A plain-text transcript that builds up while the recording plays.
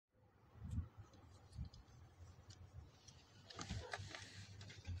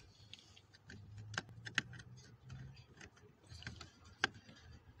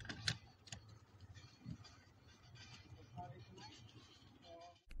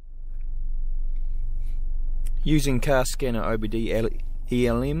Using Car Scanner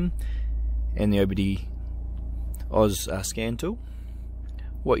OBD-ELM and the OBD-AUS scan tool,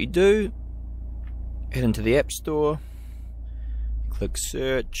 what you do, head into the App Store, click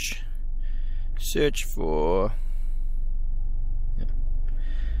search for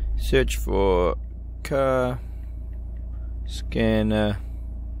Car Scanner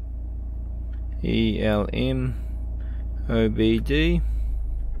ELM OBD.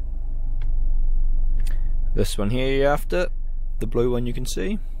 This one here you're after, the blue one you can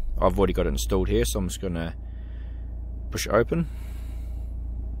see. I've already got it installed here, so I'm just going to push it open.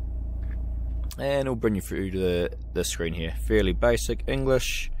 And it'll bring you through to the screen here. Fairly basic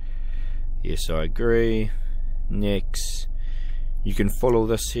English. Yes, I agree. Next. You can follow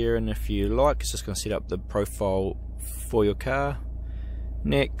this here, and if you like, it's just going to set up the profile for your car.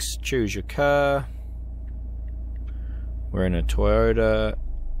 Next, choose your car. We're in a Toyota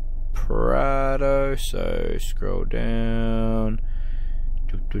Prado, so scroll down.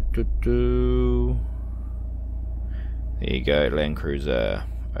 There you go, Land Cruiser.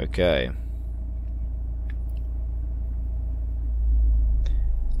 Okay.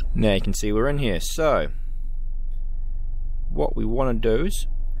 Now you can see we're in here. So what we want to do is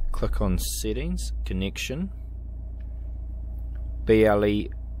click on Settings, Connection, BLE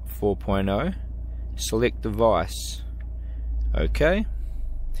 4.0, select Device. Okay.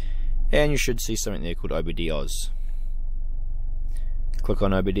 And you should see something there called OBD-AUS. Click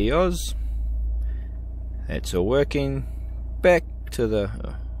on OBD-AUS. That's all working. Back to the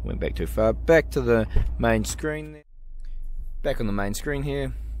went back too far. Back to the main screen there. Back on the main screen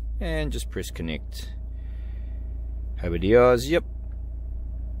here, and just press connect. OBD-AUS, yep.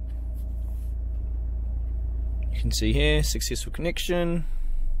 You can see here, successful connection.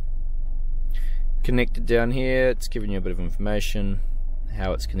 Connected down here, it's giving you a bit of information,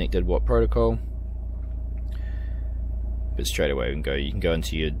 how it's connected, what protocol. But straight away you can go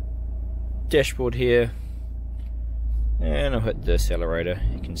into your dashboard here, and I'll hit the accelerator.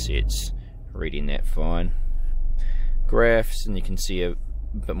 You can see it's reading that fine. Graphs, and you can see a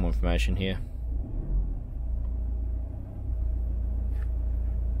bit more information here.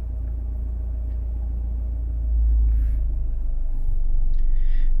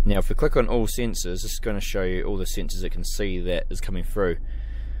 Now if we click on all sensors, it's going to show you all the sensors it can see that is coming through.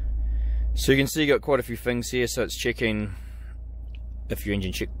 So you can see you got quite a few things here. So it's checking if your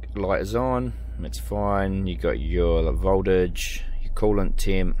engine check light is on, it's fine. You got your voltage, your coolant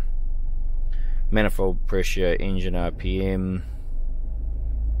temp, manifold pressure, engine RPM,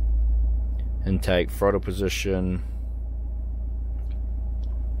 intake, throttle position,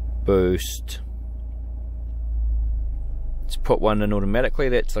 boost. Let's put one in automatically.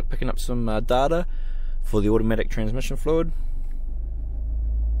 That's like picking up some data for the automatic transmission fluid.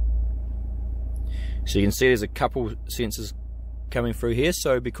 So you can see there's a couple sensors coming through here.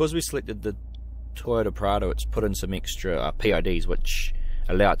 So because we selected the Toyota Prado, it's put in some extra PIDs which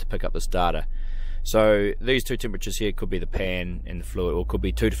allow it to pick up this data. So these two temperatures here could be the pan and the fluid, or could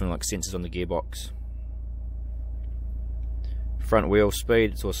be two different like sensors on the gearbox. Front wheel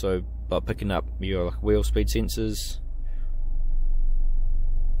speed, it's also about picking up your wheel speed sensors.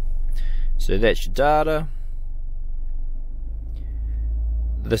 So that's your data.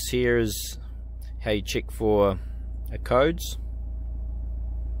 This here is how you check for codes.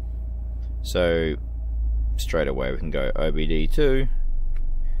 So straight away we can go OBD2,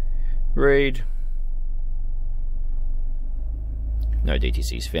 read, no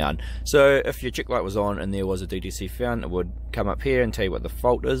DTCs found. So if your check light was on and there was a DTC found, it would come up here and tell you what the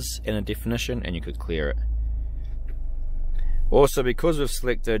fault is and a definition, and you could clear it. Also, because we've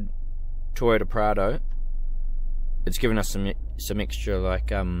selected Toyota Prado, it's given us some extra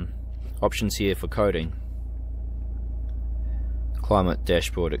like options here for coding. Climate,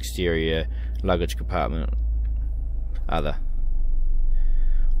 dashboard, exterior, luggage compartment, other.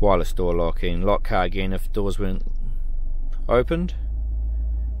 Wireless door locking, lock car again if doors weren't opened.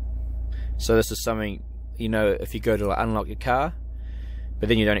 So this is something, you know, if you go to like unlock your car but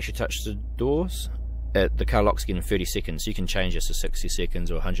then you don't actually touch the doors, the car locks again in 30 seconds. So you can change this to 60 seconds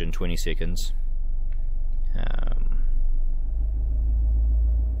or 120 seconds.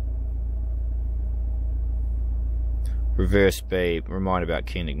 Reverse beep, remind about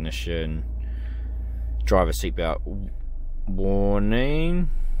key and ignition, driver seatbelt warning.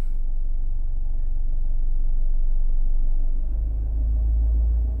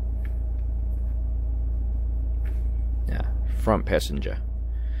 Front passenger.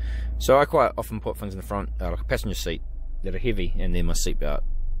 So I quite often put things in the front, like a passenger seat, that are heavy, and then my seatbelt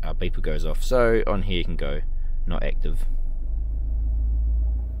beeper goes off. So on here you can go not active.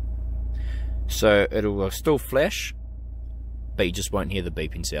 So it'll still flash, but you just won't hear the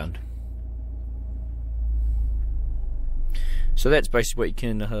beeping sound. So that's basically what you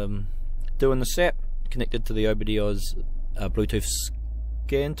can do in the SAP, connected to the OBD-AUS Bluetooth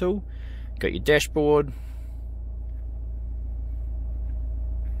scan tool. Got your dashboard.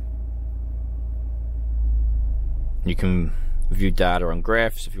 You can view data on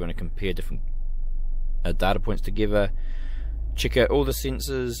graphs if you want to compare different data points together. Check out all the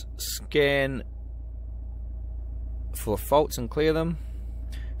sensors, scan for faults and clear them.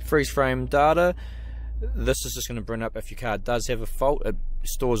 Freeze frame data. This is just going to bring up if your car does have a fault. It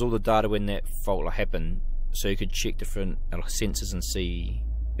stores all the data when that fault will happen, so you could check different sensors and see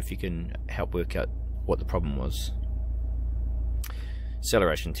if you can help work out what the problem was.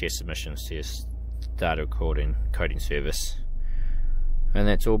 Acceleration test, emissions test, data recording, coding service, and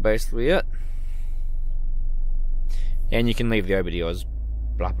that's all basically it. And you can leave the OBD-AUS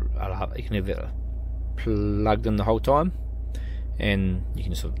you can leave it plugged in the whole time, and you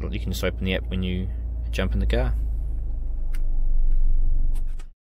can just open the app when you jump in the car.